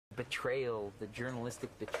betrayal, the journalistic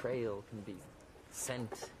betrayal can be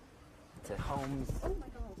sent to homes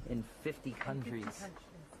in 50 countries.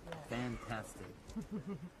 Fantastic.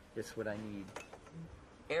 Just what I need.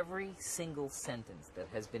 Every single sentence that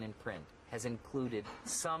has been in print has included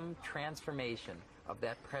some transformation of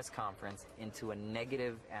that press conference into a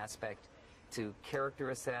negative aspect to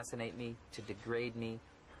character assassinate me, to degrade me,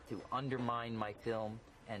 to undermine my film,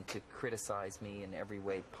 and to criticize me in every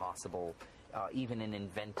way possible, even in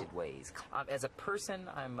invented ways. As a person,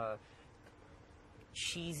 I'm a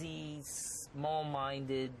cheesy,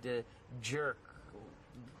 small-minded jerk,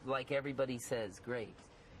 like everybody says. Great.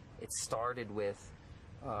 It started with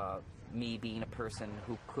me being a person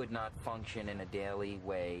who could not function in a daily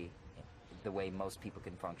way the way most people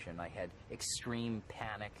can function. I had extreme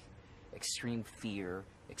panic, extreme fear,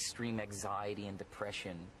 extreme anxiety and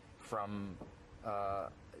depression from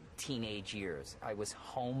teenage years. I was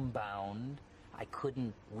homebound. I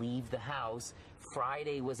couldn't leave the house.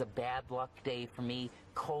 Friday was a bad luck day for me.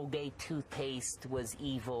 Colgate toothpaste was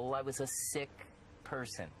evil. I was a sick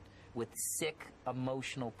person with sick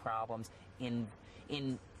emotional problems in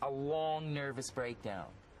a long nervous breakdown.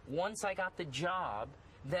 Once I got the job,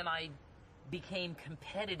 then I became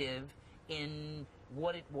competitive in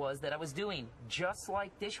what it was that I was doing. Just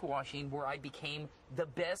like dishwashing, where I became the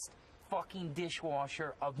best fucking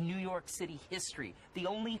dishwasher of New York City history. The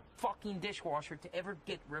only fucking dishwasher to ever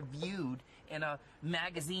get reviewed in a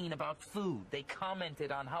magazine about food. They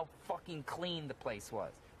commented on how fucking clean the place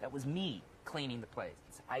was. That was me cleaning the place.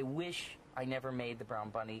 I wish I never made the Brown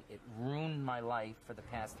Bunny. It ruined my life for the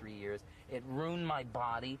past 3 years. It ruined my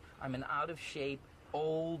body. I'm an out of shape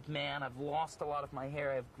old man. I've lost a lot of my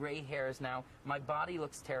hair. I have gray hairs now. My body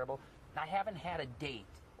looks terrible. I haven't had a date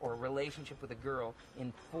or a relationship with a girl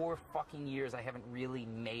in 4 fucking years. I haven't really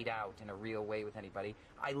made out in a real way with anybody.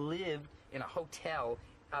 I lived in a hotel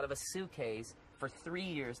out of a suitcase for 3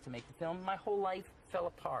 years to make the film. My whole life fell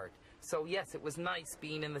apart. So yes, it was nice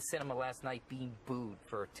being in the cinema last night being booed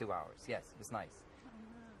for 2 hours. Yes, it was nice.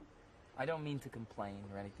 I don't mean to complain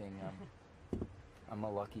or anything. I'm a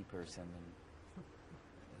lucky person, and